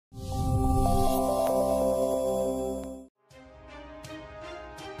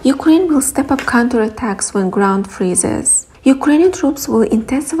Ukraine will step up counterattacks when ground freezes. Ukrainian troops will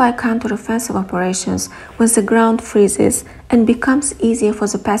intensify counteroffensive operations when the ground freezes and becomes easier for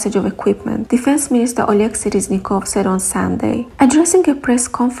the passage of equipment, Defense Minister Aleksiy Reznikov said on Sunday. Addressing a press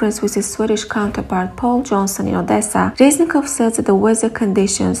conference with his Swedish counterpart Paul Jonson in Odessa, Reznikov said that the weather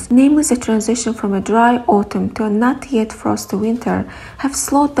conditions, namely the transition from a dry autumn to a not yet frosty winter, have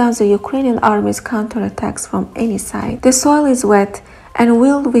slowed down the Ukrainian army's counterattacks from any side. The soil is wet and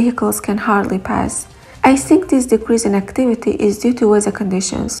wheeled vehicles can hardly pass. I think this decrease in activity is due to weather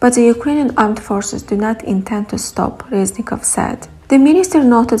conditions, but the Ukrainian armed forces do not intend to stop, Reznikov said. The minister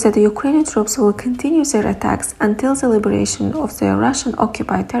noted that the Ukrainian troops will continue their attacks until the liberation of their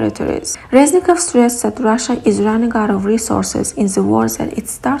Russian-occupied territories. Reznikov stressed that Russia is running out of resources in the war that it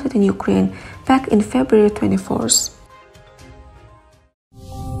started in Ukraine back in February 24th.